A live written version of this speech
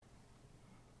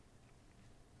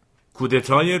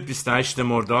کودتای 28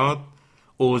 مرداد،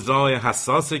 اوضاع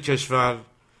حساس کشور،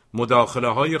 مداخله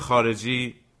های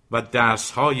خارجی و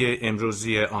درس های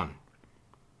امروزی آن.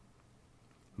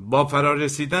 با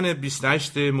فرارسیدن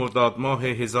 28 مرداد ماه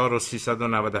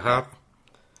 1397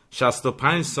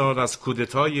 65 سال از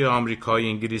کودتای آمریکایی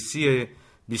انگلیسی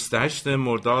 28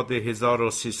 مرداد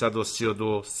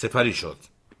 1332 سپری شد.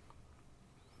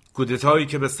 کودتایی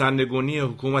که به سرنگونی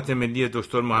حکومت ملی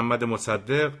دکتر محمد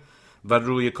مصدق و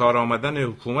روی کار آمدن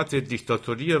حکومت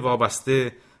دیکتاتوری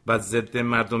وابسته و ضد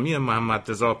مردمی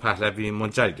محمد رضا پهلوی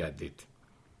منجر گردید.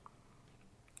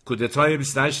 کودتای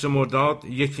 28 مرداد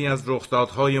یکی از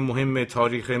رخدادهای مهم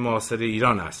تاریخ معاصر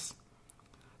ایران است.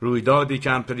 رویدادی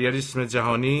که امپریالیسم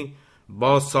جهانی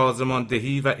با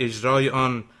سازماندهی و اجرای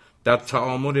آن در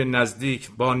تعامل نزدیک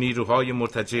با نیروهای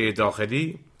مرتجع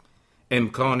داخلی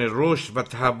امکان رشد و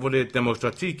تحول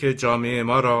دموکراتیک جامعه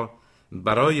ما را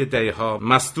برای دهه‌ها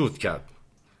مسدود کرد.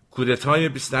 کودتای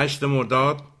 28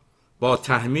 مرداد با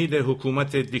تحمیل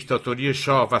حکومت دیکتاتوری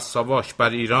شاه و ساواک بر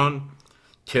ایران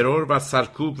ترور و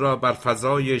سرکوب را بر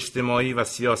فضای اجتماعی و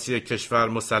سیاسی کشور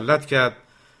مسلط کرد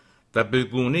و به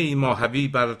گونه‌ای ماهوی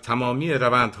بر تمامی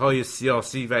روندهای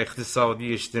سیاسی و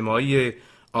اقتصادی اجتماعی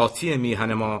آتی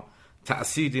میهن ما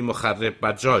تأثیری مخرب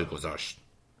بر جای گذاشت.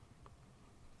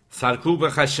 سرکوب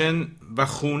خشن و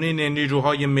خونین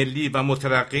نیروهای ملی و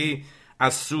مترقی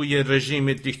از سوی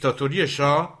رژیم دیکتاتوری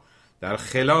شاه در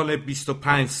خلال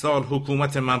 25 سال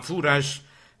حکومت منفورش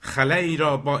خلایی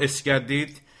را باعث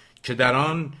گردید که در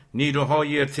آن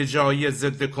نیروهای ارتجاعی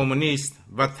ضد کمونیست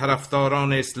و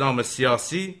طرفداران اسلام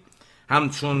سیاسی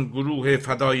همچون گروه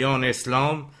فدایان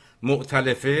اسلام،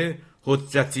 مؤتلفه،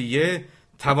 حجتیه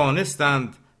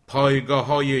توانستند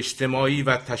پایگاه‌های اجتماعی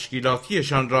و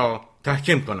تشکیلاتیشان را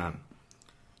تحکیم کنند،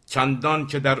 چندان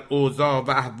که در اوضاع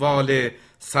و احوال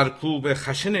سرکوب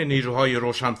خشن نیروهای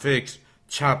روشنفکر،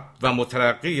 چپ و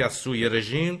مترقی از سوی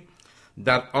رژیم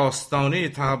در آستانه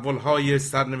تحول‌های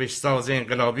سرنوشت‌ساز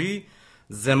انقلابی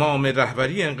زمام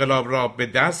رهبری انقلاب را به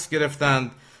دست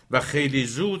گرفتند و خیلی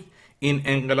زود این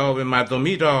انقلاب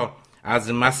مردمی را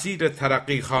از مسیر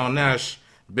ترقیخانه‌اش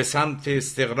به سمت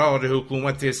استقرار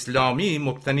حکومت اسلامی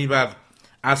مبتنی بر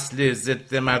اصل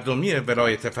ضد مردمی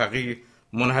ولایت فقیه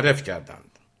منحرف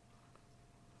کردند.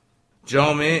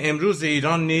 جامعه امروز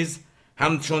ایران نیز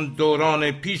همچون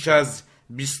دوران پیش از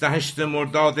 28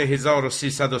 مرداد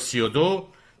 1332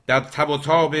 در تب و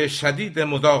تاب شدید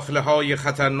مداخله های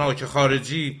خطرناک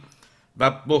خارجی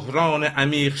و بحران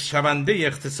عمیق شونده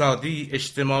اقتصادی،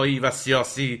 اجتماعی و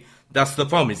سیاسی دست و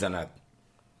پا می‌زند.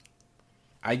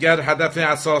 اگر هدف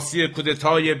اساسی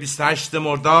کودتای 28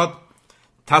 مرداد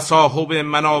تصاحب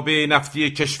منابع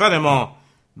نفتی کشور ما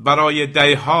برای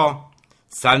دهه‌ها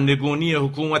سرنگونی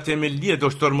حکومت ملی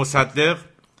دکتر مصدق،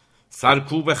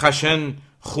 سرکوب خشن،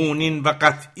 خونین و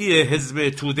قطعی حزب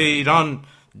توده ایران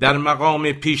در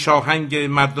مقام پیشاهنگ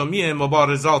مردمی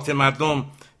مبارزات مردم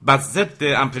بر ضد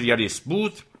امپریالیسم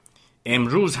بود،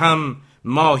 امروز هم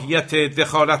ماهیت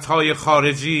دخالت‌های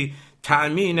خارجی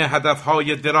تأمین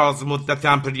هدف‌های دراز مدت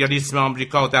امپریالیسم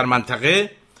آمریکا در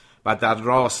منطقه و در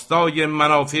راستای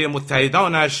منافع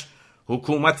متحدانش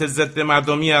حکومت ضد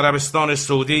مردمی عربستان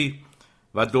سعودی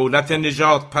و دولت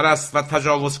نجات پرست و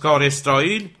تجاوزکار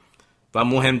اسرائیل و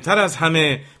مهمتر از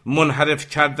همه منحرف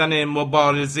کردن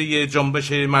مبارزه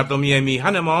جنبش مردمی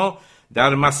میهن ما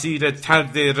در مسیر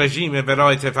طرد رژیم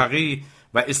ولایت فقیه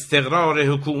و استقرار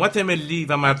حکومت ملی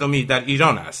و مردمی در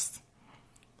ایران است.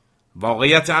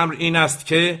 واقعیت امر این است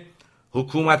که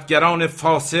حکومتگران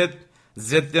فاسد،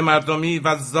 ضد مردمی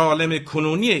و ظالم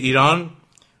کنونی ایران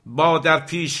با در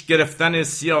پیش گرفتن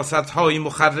سیاست‌های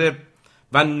مخرب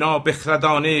و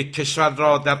نابخردانه کشور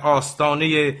را در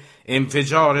آستانه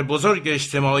انفجار بزرگ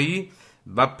اجتماعی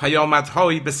و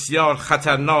پیامدهای بسیار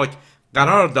خطرناک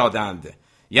قرار دادند،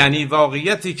 یعنی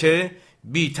واقعیتی که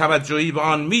بی توجهی به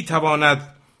آن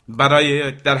میتواند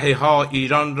برای دهه‌ها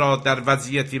ایران را در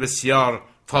وضعیتی بسیار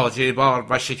فاجعه بار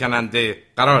و شکننده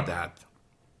قرار دهد.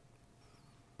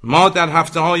 ما در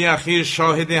هفته‌های اخیر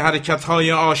شاهد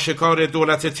حرکت‌های آشکار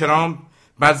دولت ترامپ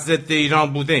بر ضد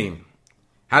ایران بوده ایم.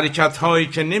 حرکت‌هایی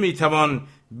که نمیتوان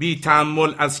بی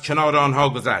تأمل از کنار آنها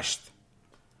گذشت.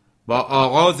 با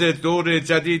آغاز دور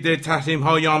جدید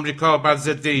تحریم‌های آمریکا بر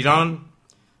ضد ایران،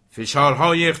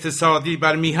 فشارهای اقتصادی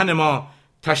بر میهن ما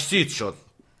تشدید شد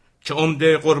که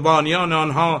عمده قربانیان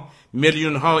آنها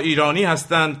میلیون‌ها ایرانی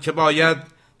هستند که باید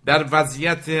در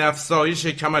وضعیت افزایش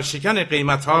کمرشکن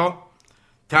قیمت‌ها،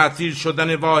 تعطیل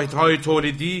شدن واحدهای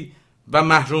تولیدی و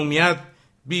محرومیت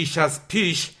بیش از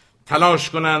پیش تلاش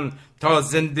کنند تا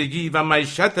زندگی و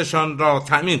معیشتشان را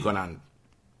تأمین کنند.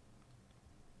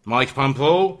 مایک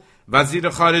پامپئو وزیر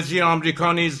خارجی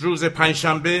آمریکا نیز روز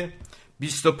پنجشنبه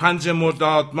 25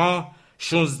 مرداد ماه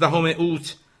 16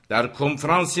 اوت در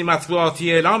کنفرانسی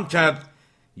مطبوعاتی اعلام کرد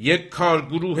یک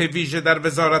کارگروه ویژه در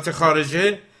وزارت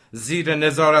خارجه زیر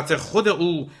نظارت خود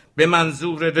او به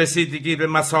منظور رسیدگی به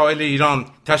مسائل ایران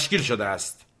تشکیل شده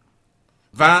است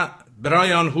و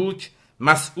برایان هوک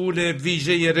مسئول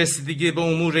ویژه رسیدگی به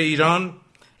امور ایران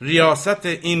ریاست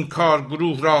این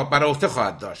کارگروه را بر عهده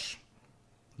خواهد داشت.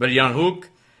 برایان هوک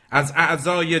از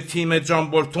اعضای تیم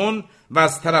جان بولتون و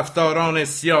از طرفداران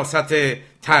سیاست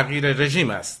تغییر رژیم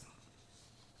است.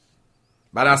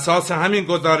 بر اساس همین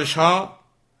گزارش ها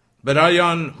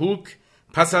برایان هوک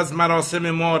پس از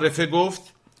مراسم معارفه گفت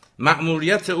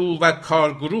مأموریت او و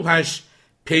کارگروهش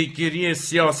پیگیری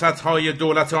سیاست‌های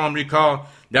دولت آمریکا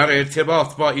در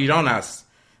ارتباط با ایران است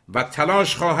و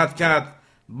تلاش خواهد کرد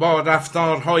با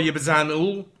رفتارهای به زعم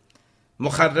او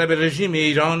مخرب رژیم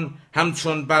ایران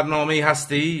همچون برنامه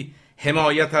هسته‌ای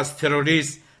حمایت از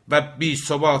تروریسم و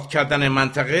بی‌ثبات کردن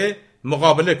منطقه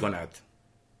مقابله کند.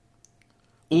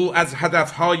 او از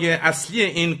هدفهای اصلی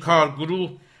این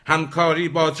کارگروه همکاری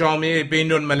با جامعه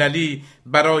بین المللی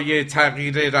برای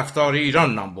تغییر رفتار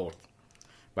ایران نام برد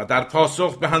و در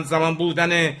پاسخ به همزمان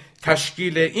بودن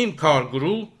تشکیل این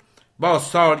کارگروه با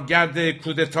سالگرد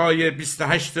کودتای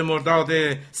 28 مرداد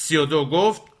 32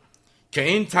 گفت که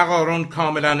این تقارن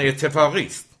کاملا اتفاقی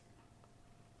است.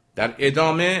 در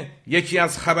ادامه یکی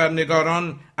از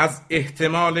خبرنگاران از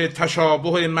احتمال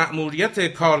تشابه مأموریت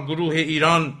کارگروه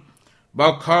ایران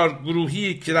با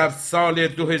کارگروهی که در سال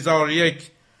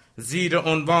 2001 زیر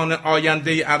عنوان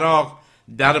آینده عراق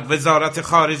در وزارت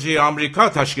خارجی آمریکا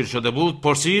تشکیل شده بود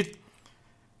پرسید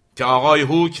که آقای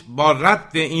هوک با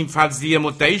رد این فرضیه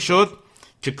مدعی شد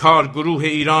که کارگروه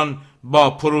ایران با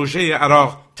پروژه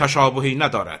عراق تشابهی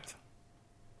ندارد.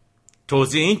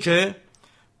 توضیح این که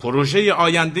پروژه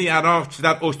آینده عراق که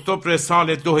در اکتبر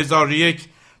سال 2001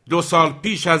 2 سال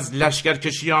پیش از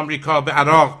لشکرکشی آمریکا به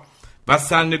عراق و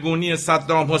سرنگونی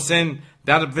صدام حسین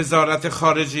در وزارت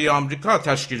خارجه آمریکا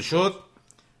تشکیل شد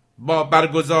با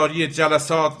برگزاری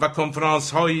جلسات و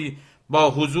کنفرانس هایی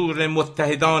با حضور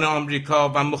متحدان آمریکا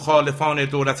و مخالفان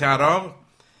دولت عراق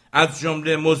از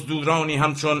جمله مزدورانی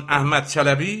همچون احمد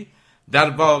چلبی در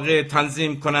واقع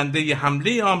تنظیم کننده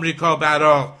حمله آمریکا به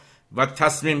عراق و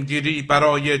تصمیم گیری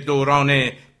برای دوران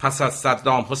پس از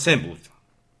صدام حسین بود.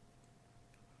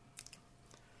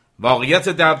 واقعیت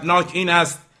دردناک این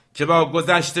است که با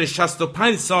گذشت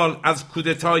 65 سال از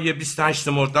کودتای 28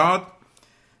 مرداد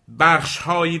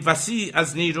بخش‌های وسیع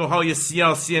از نیروهای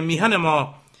سیاسی میهن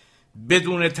ما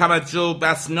بدون توجه به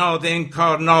اسناد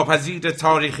انکار ناپذیر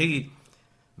تاریخی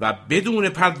و بدون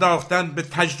پرداختن به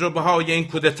تجربه‌های این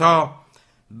کودتا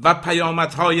و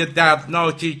پیامدهای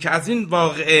دردناکی که از این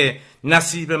واقعه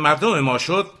نصیب مردم ما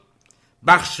شد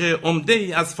بخش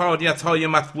عمده‌ای از فعالیت‌های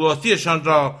مطبوعاتیشان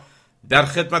را در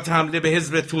خدمت حمله به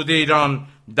حزب توده ایران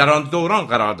در آن دوران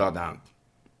قرار دادند.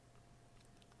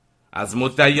 از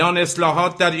مدعیان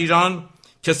اصلاحات در ایران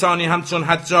کسانی همچون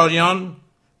حجاریان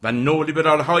و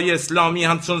نولیبرال‌های اسلامی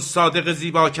همچون صادق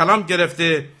زیبا کلام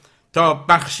گرفته تا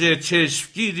بخش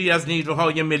چشمگیری از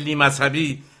نیروهای ملی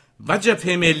مذهبی و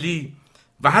جبهه ملی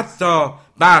و حتی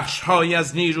بخش‌های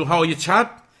از نیروهای چپ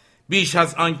بیش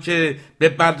از آنکه به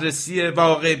بررسی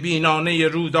واقع بینانه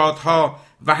رویدادها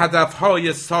و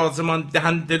هدفهای سازمان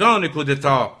دهندگان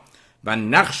کودتا و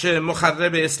نقش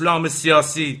مخرب اسلام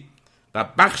سیاسی و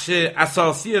بخش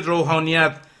اساسی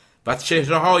روحانیت و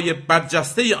چهره‌های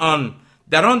برجسته آن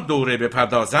در آن دوره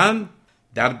بپردازند،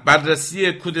 در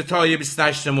بررسی کودتای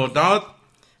 28 مرداد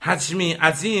حجمی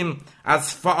عظیم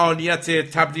از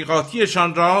فعالیت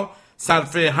تبلیغاتیشان را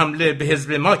صرف حمله به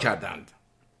حزب ما کردند.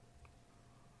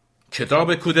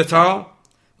 کتاب کودتا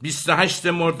 28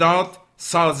 مرداد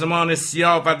سازمان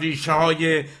سیاه و ریشه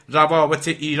های روابط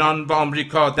ایران و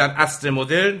آمریکا در عصر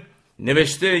مدرن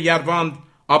نوشته یرواند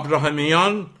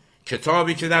ابراهامیان،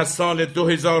 کتابی که در سال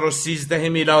 2013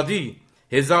 میلادی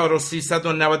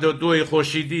 1392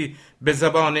 خورشیدی به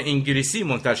زبان انگلیسی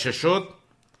منتشر شد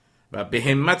و به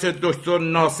همت دکتر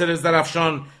ناصر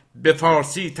ظرفشان به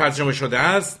فارسی ترجمه شده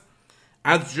است،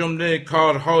 از جمله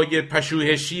کارهای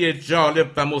پژوهشی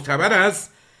جالب و معتبر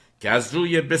است که از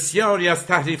روی بسیاری از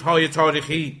تحریف‌های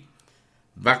تاریخی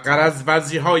و غرض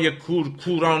ورزی‌های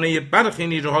کورکورانه برخی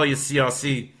نیروهای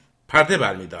سیاسی پرده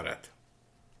برمی‌دارد.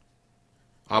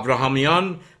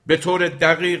 ابراهامیان به طور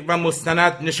دقیق و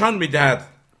مستند نشان می‌دهد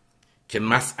که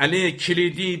مسئله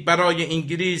کلیدی برای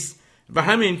انگلیس و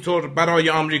همینطور برای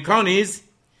آمریکا نیز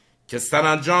که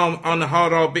سرانجام آنها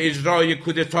را به اجرای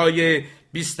کودتای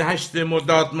 28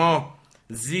 مرداد ماه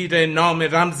زیر نام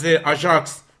رمز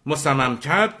آژاکس مصمم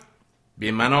کرد،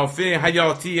 به منافع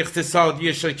حیاتی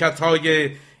اقتصادی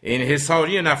شرکت‌های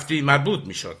انحصاری نفتی مربوط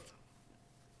می‌شد.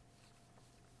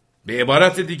 به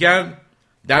عبارت دیگر،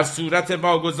 در صورت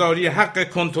واگذاری حق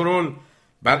کنترل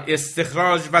بر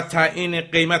استخراج و تعیین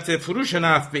قیمت فروش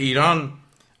نفت به ایران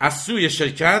از سوی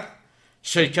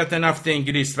شرکت نفت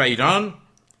انگلیس و ایران،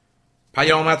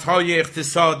 پیامدهای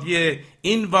اقتصادی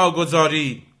این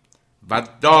واگذاری و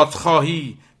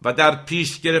دادخواهی و در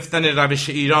پیش گرفتن روش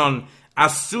ایران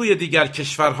از سوی دیگر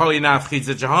کشورهای نفتخیز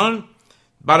جهان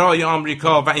برای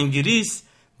آمریکا و انگلیس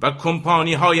و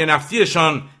کمپانی‌های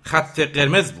نفتیشان خط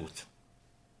قرمز بود.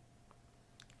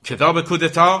 کتاب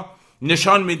کودتا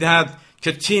نشان می‌دهد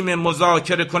که تیم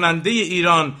مذاکره کننده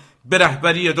ایران به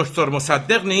رهبری دکتر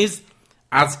مصدق نیز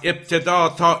از ابتدا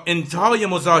تا انتهای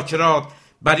مذاکرات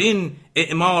بر این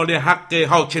اعمال حق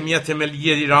حاکمیت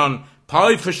ملی ایران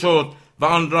پای فشرد و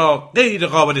آن را غیر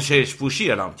قابل چشم‌پوشی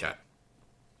اعلام کرد.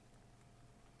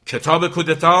 کتاب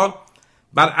کودتا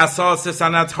بر اساس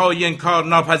سندهای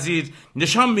انکارناپذیر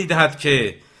نشان می‌دهد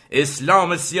که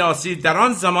اسلام سیاسی در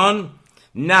آن زمان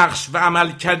نقش و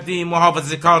عملکردی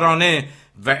محافظه‌کارانه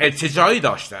و ارتجاعی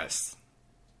داشته است.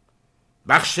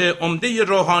 بخش عمده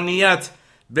روحانیت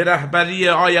به رهبری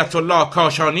آیت الله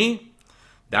کاشانی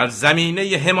در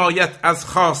زمینه حمایت از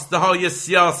خواسته‌های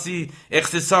سیاسی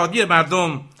اقتصادی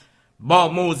مردم با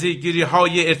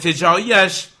موضع‌گیری‌های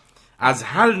ارتجاعیش از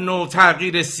هر نوع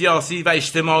تغییر سیاسی و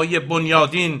اجتماعی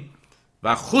بنیادین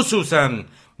و خصوصاً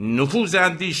نفوذ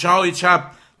اندیشه‌های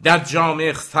چپ در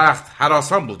جامعه سخت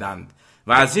هراسان بودند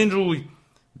و از این روی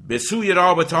به سوی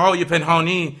رابطه‌های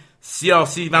پنهانی،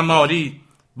 سیاسی و مالی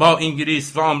با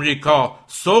انگلیس و آمریکا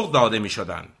سوق داده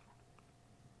می‌شدند.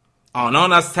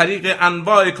 آنان از طریق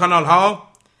انواع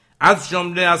کانال‌ها از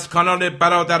جمله از کانال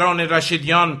برادران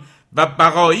رشیدیان و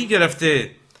بقایی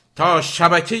گرفته تا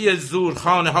شبکه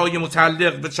زورخانه‌های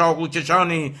متعلق به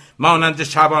چاقوکشانی مانند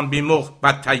شعبان بیمخ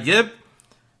و طیب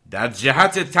در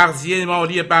جهت تغذیه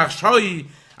مالی بخش‌هایی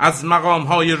از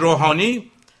مقام‌های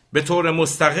روحانی به طور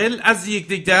مستقل از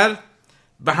یکدیگر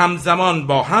و همزمان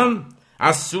با هم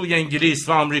از سوی انگلیس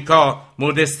و آمریکا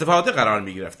مورد استفاده قرار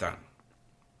می‌گرفتند.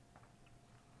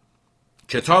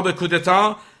 کتاب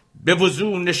کودتا به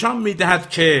وضوح نشان می‌دهد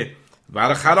که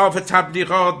برخلاف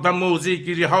تبلیغات و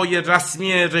موضع‌گیری‌های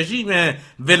رسمی رژیم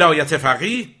ولایت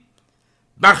فقیه،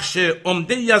 بخش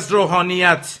عمده‌ای از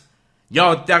روحانیت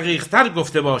یا دقیق‌تر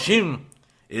گفته باشیم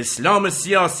اسلام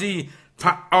سیاسی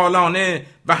فعالانه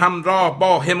و همراه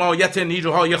با حمایت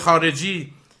نیروهای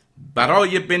خارجی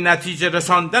برای به نتیجه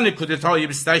رساندن کودتای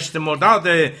 28 مرداد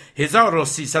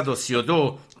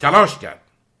 1332 تلاش کرد.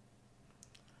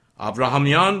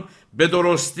 ابراهامیان به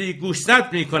درستی گوشزد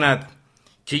می کند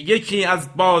که یکی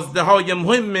از بازده‌های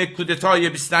مهم کودتای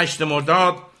 28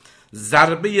 مرداد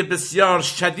ضربه بسیار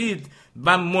شدید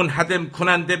و منهدم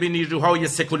کننده به نیروهای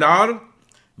سکولار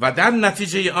و در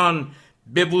نتیجه آن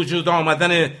به وجود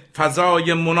آمدن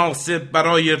فضای مناسب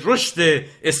برای رشد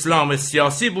اسلام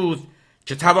سیاسی بود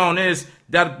که توانست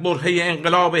در برهه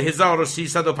انقلاب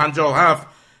 1357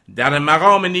 در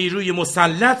مقام نیروی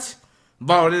مسلط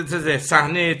وارد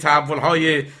صحنه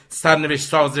تحول‌های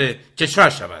سرنوشت‌ساز کشور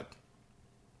شود.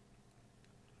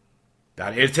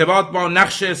 در ارتباط با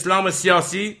نقش اسلام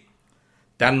سیاسی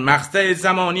در مقطع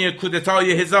زمانی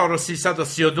کودتای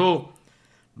 1332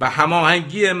 و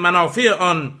هماهنگی منافع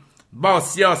آن با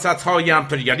سیاست‌های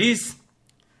امپریالیسم،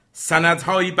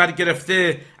 سندهایی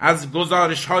برگرفته از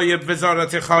گزارش‌های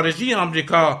وزارت خارجی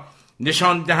آمریکا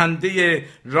نشان دهنده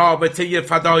رابطه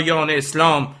فدایان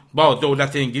اسلام با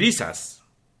دولت انگلیس است.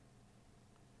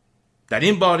 در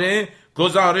این باره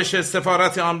گزارش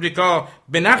سفارت آمریکا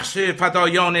به نقش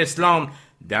فدایان اسلام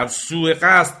در سوء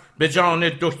قصد به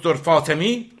جان دکتر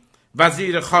فاطمی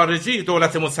وزیر خارجی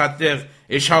دولت مصدق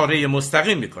اشاره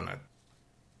مستقیم می‌کند.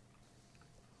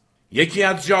 یکی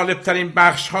از جالبترین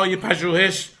بخش‌های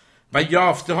پژوهش و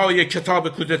یافته‌های کتاب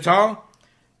کودتا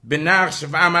به نقش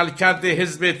و عملکرد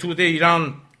حزب توده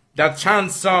ایران در چند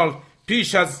سال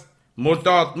پیش از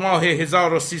مرداد ماه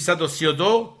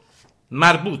 1332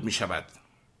 مربوط می‌شود.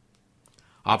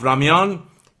 ابراهامیان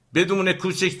بدون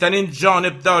کوچکترین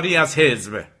جانبداری از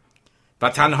حزب و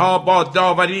تنها با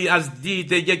داوری از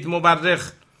دید یک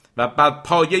مورخ و بر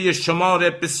پایه شمار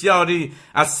بسیاری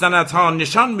از سندها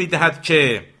نشان می‌دهد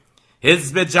که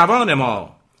حزب جوان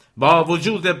ما با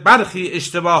وجود برخی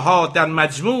اشتباهات در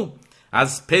مجموع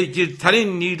از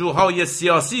پیگیرترین نیروهای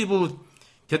سیاسی بود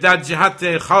که در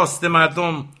جهت خواست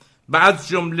مردم و از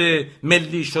جمله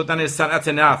ملی شدن صنعت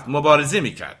نفت مبارزه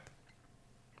می‌کرد.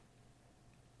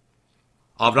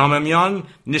 ابراهامیان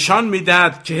نشان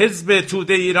می‌دهد که حزب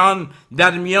توده ایران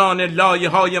در میان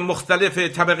لایه‌های مختلف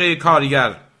طبقه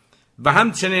کارگر و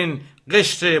همچنین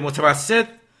قشر متوسط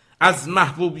از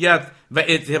محبوبیت و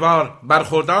اعتبار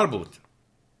برخوردار بود.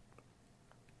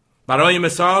 برای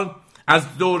مثال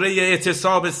از دوره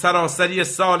اعتصاب سراسری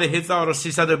سال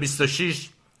 1326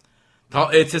 تا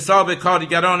اعتصاب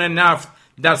کارگران نفت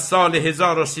در سال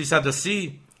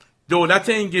 1330 دولت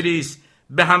انگلیس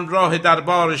به همراه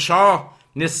دربار شاه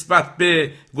نسبت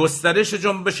به گسترش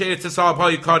جنبش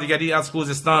اعتصاب‌های کارگری از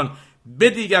خوزستان به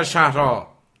دیگر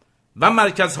شهرها و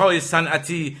مرکزهای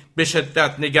صنعتی به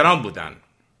شدت نگران بودند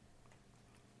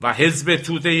و حزب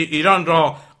توده ایران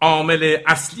را عامل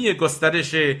اصلی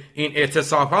گسترش این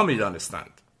اعتصاب‌ها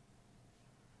می‌دانستند.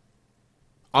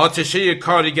 آتشه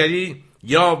کارگری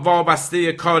یا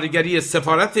وابسته کارگری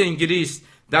سفارت انگلیس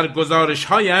در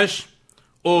گزارش‌هایش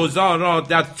اوضاع را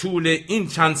در طول این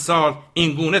چند سال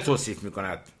این گونه توصیف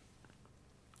می‌کند: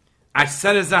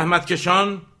 اکثر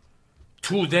زحمتکشان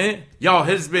توده یا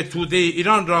حزب توده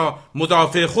ایران را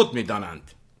مدافع خود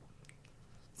می‌دانند.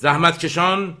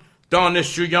 زحمتکشان،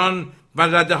 دانشجویان و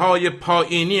رده‌های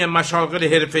پایینی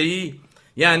مشاغل حرفه‌ای،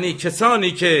 یعنی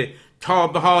کسانی که تا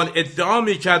به حال ادعا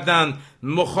می‌کردند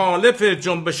مخالف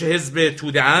جنبش حزب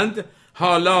توده اند،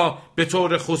 حالا به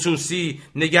طور خصوصی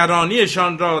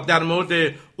نگرانیشان را در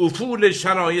مورد افول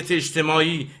شرایط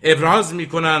اجتماعی ابراز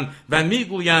می‌کنند و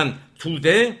می‌گویند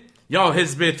توده یا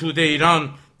حزب توده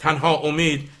ایران تنها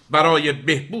امید برای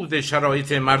بهبود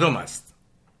شرایط مردم است.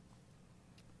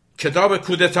 کتاب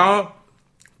کودتا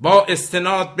با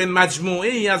استناد به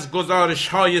مجموعه‌ای از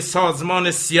گزارش‌های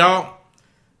سازمان سیا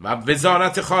و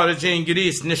وزارت خارجه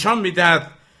انگلیس نشان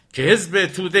می‌دهد که حزب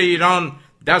توده ایران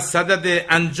در صدد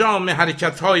انجام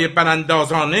حرکت‌های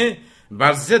براندازانه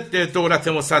بر ضد دولت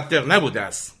مصدق نبوده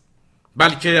است،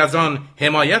 بلکه از آن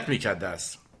حمایت می‌کرده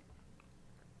است.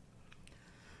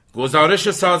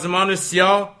 گزارش سازمان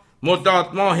سیا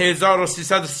مرداد ماه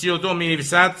 1332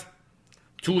 می‌نویسد: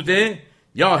 توده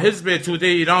یا حزب توده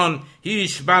ایران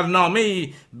هیچ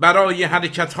برنامه‌ای برای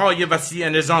حرکت‌های وسیع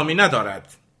نظامی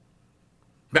ندارد.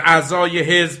 به اعضای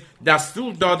حزب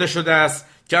دستور داده شده است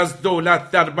که از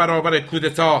دولت در برابر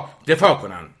کودتا دفاع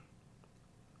کنند.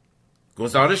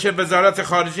 گزارش وزارت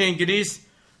خارجه انگلیس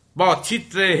با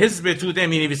تیتر حزب توده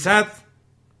می‌نویسد: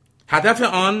 هدف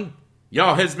آن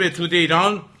یا حزب توده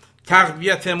ایران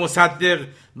تقویت مصدق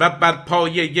و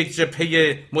برپای یک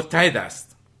جبهه متحد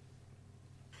است.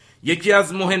 یکی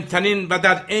از مهمترین و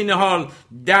در عین حال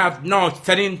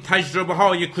دردناکترین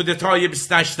تجربه‌های کودتای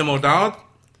 28 مرداد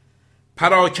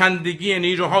پراکندگی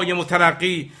نیروهای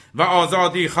مترقی و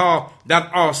آزادیخواه در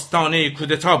آستانه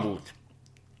کودتا بود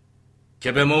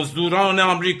که به مزدوران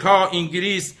آمریکا،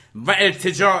 انگلیس و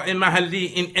ارتجاع محلی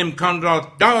این امکان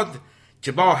را داد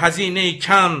که با هزینه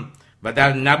کم و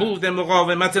در نبود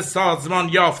مقاومت سازمان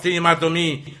یافته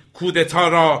مردمی کودتا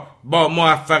را با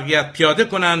موفقیت پیاده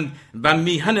کنند و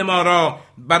میهن ما را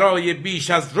برای بیش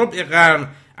از ربع قرن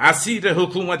اسیر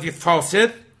حکومتی فاسد،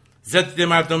 ضد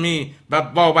مردمی و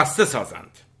وابسته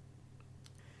سازند.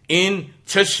 این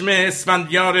چشم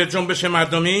اسفندیار جنبش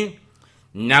مردمی،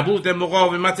 نبود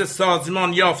مقاومت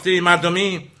سازمان یافته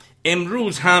مردمی،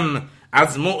 امروز هم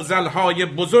از معضل‌های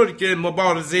بزرگ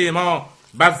مبارزه ما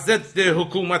بر ضد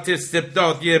حکومت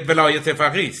استبدادی ولایت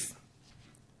فقیه است.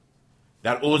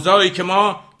 در اوضاعی که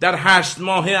ما در 8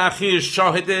 ماه اخیر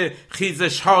شاهد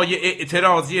خیزش‌های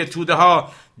اعتراضی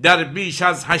توده‌ها در بیش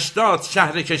از 80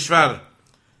 شهر کشور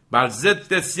بر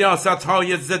ضد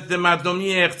سیاست‌های ضد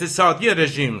مردمی اقتصادی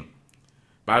رژیم،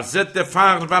 بر ضد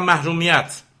فقر و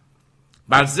محرومیت،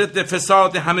 بر ضد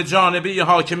فساد همه جانبه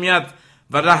حاکمیت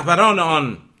و رهبران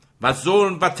آن و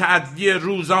ظلم و تعدی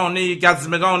روزانه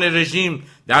گزمگان رژیم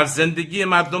در زندگی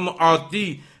مردم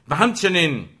عادی و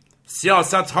همچنین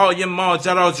سیاست‌های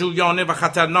ماجراجویانه و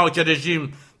خطرناک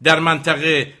رژیم در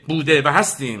منطقه بوده و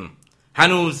هستیم.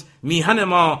 هنوز میهن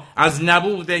ما از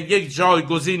نبود یک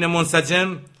جایگزین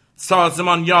منسجم،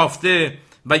 سازمان یافته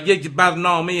و یک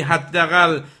برنامه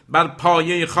حداقل بر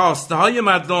پایه خواسته‌های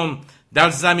مردم در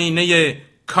زمینه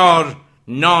کار،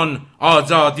 نان،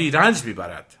 آزادی رنج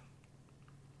می‌برد.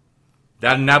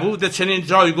 در نبود چنین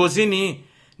جایگزینی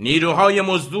نیروهای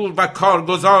مزدور و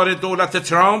کارگزار دولت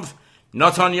ترامپ،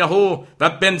 نتانیاهو و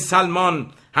بن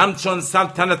سلمان همچون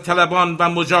سلطنت طلبان و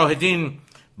مجاهدین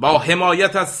با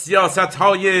حمایت از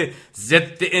سیاست‌های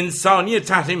ضد انسانی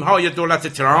تحریم‌های دولت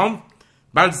ترامپ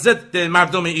بر ضد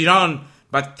مردم ایران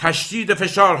و تشدید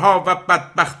فشارها و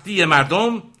بدبختی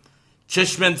مردم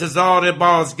چشم انتظار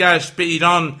بازگشت به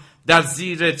ایران در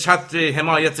زیر چتر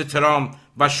حمایت ترامپ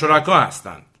و شرکا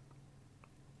هستند.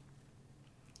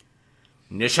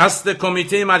 نشست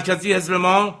کمیته مرکزی حزب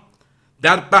ما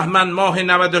در بهمن ماه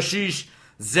 96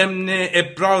 ضمن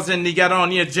ابراز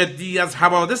نگرانی جدی از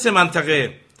حوادث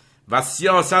منطقه و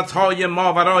سیاست‌های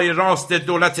ماورای راست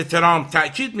دولت ترامپ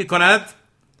تأکید می‌کند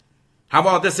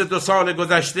حوادث 2 سال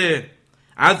گذشته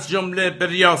از جمله به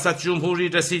ریاست جمهوری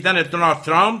رسیدن دونالد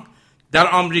ترامپ در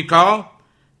آمریکا،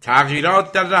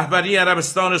 تغییرات در رهبری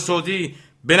عربستان سعودی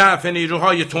به نفع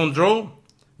نیروهای تندرو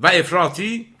و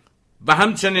افراطی و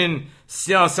همچنین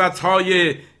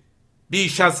سیاست‌های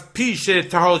بیش از پیش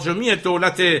تهاجمی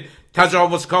دولت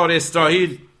تجاوزکار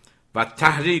اسرائیل و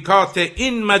تحریکات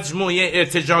این مجموعه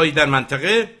ارتجاعی در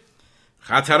منطقه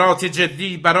خطرات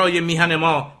جدی برای میهن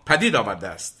ما پدید آورده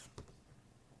است.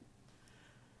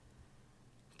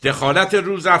 دخالت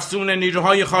روزافزون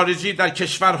نیروهای خارجی در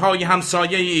کشورهای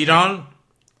همسایه ایران،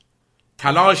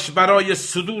 تلاش برای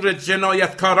صدور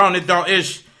جنایتکاران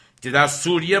داعش که در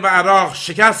سوریه و عراق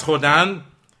شکست خوردند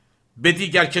به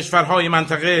دیگر کشورهای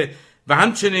منطقه و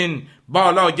همچنین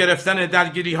بالا گرفتن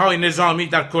درگیری‌های نظامی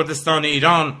در کردستان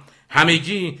ایران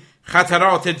همگی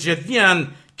خطرات جدی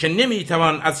اند که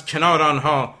نمیتوان از کنار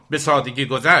آنها به سادگی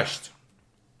گذشت.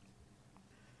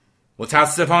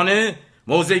 متاسفانه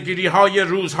موضع‌گیری‌های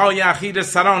روزهای اخیر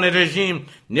سران رژیم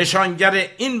نشانگر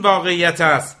این واقعیت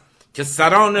است که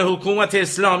سران حکومت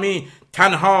اسلامی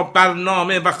تنها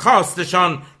برنامه و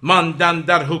خواستشان ماندن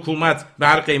در حکومت به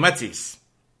هر قیمتی است.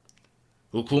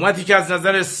 حکومتی که از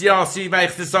نظر سیاسی و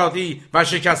اقتصادی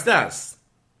شکسته است.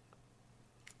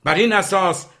 بر این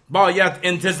اساس باید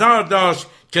انتظار داشت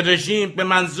که رژیم به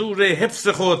منظور حفظ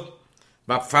خود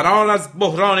و فرار از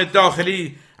بحران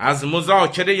داخلی از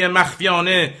مذاکره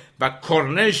مخفیانه و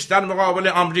کرنش در مقابل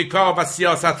آمریکا و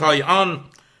سیاست‌های آن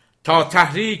تا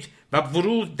تحریک و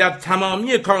ورود در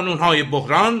تمامی کانون‌های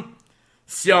بحران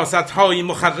سیاست‌های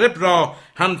مخرب را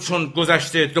همچون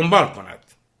گذشته دنبال کند.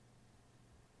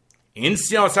 این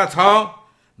سیاست‌ها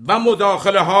و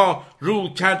مداخله‌ها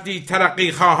رو کردی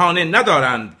ترقی خواهانه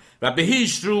ندارند و به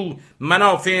هیچ رو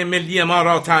منافع ملی ما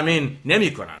را تأمین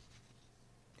نمی کنند.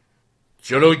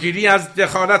 جلوگیری از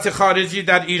دخالت خارجی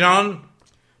در ایران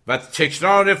و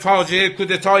تکرار فاجعه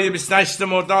کودتای 28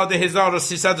 مرداد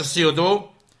 1332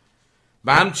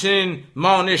 و همچنین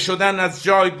مانع شدن از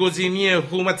جایگزینی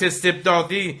حکومت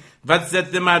استبدادی و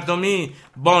ضد مردمی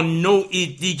با نوعی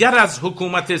دیگر از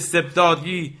حکومت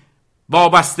استبدادی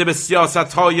وابسته به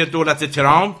سیاست‌های دولت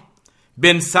ترامپ،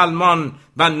 بن سلمان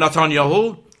و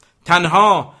نتانیاهو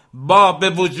تنها با به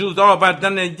وجود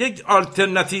آوردن یک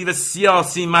آلترناتیو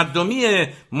سیاسی مردمی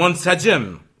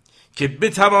منسجم که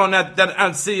بتواند در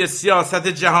عرصه سیاست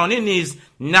جهانی نیز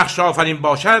نقش آفرین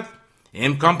باشد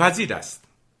امکان پذیر است.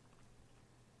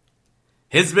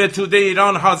 حزب توده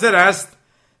ایران حاضر است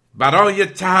برای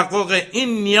تحقق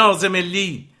این نیاز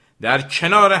ملی در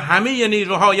کنار همه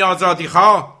نیروهای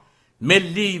آزادیخواه،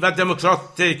 ملی و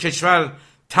دموکرات کشور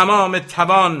تمام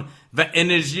توان و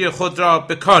انرژی خود را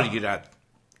به کار گیرد.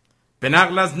 به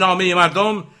نقل از نامه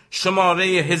مردم شماره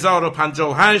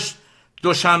 1058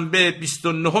 دوشنبه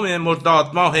 29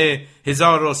 مرداد ماه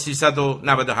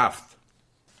 1397.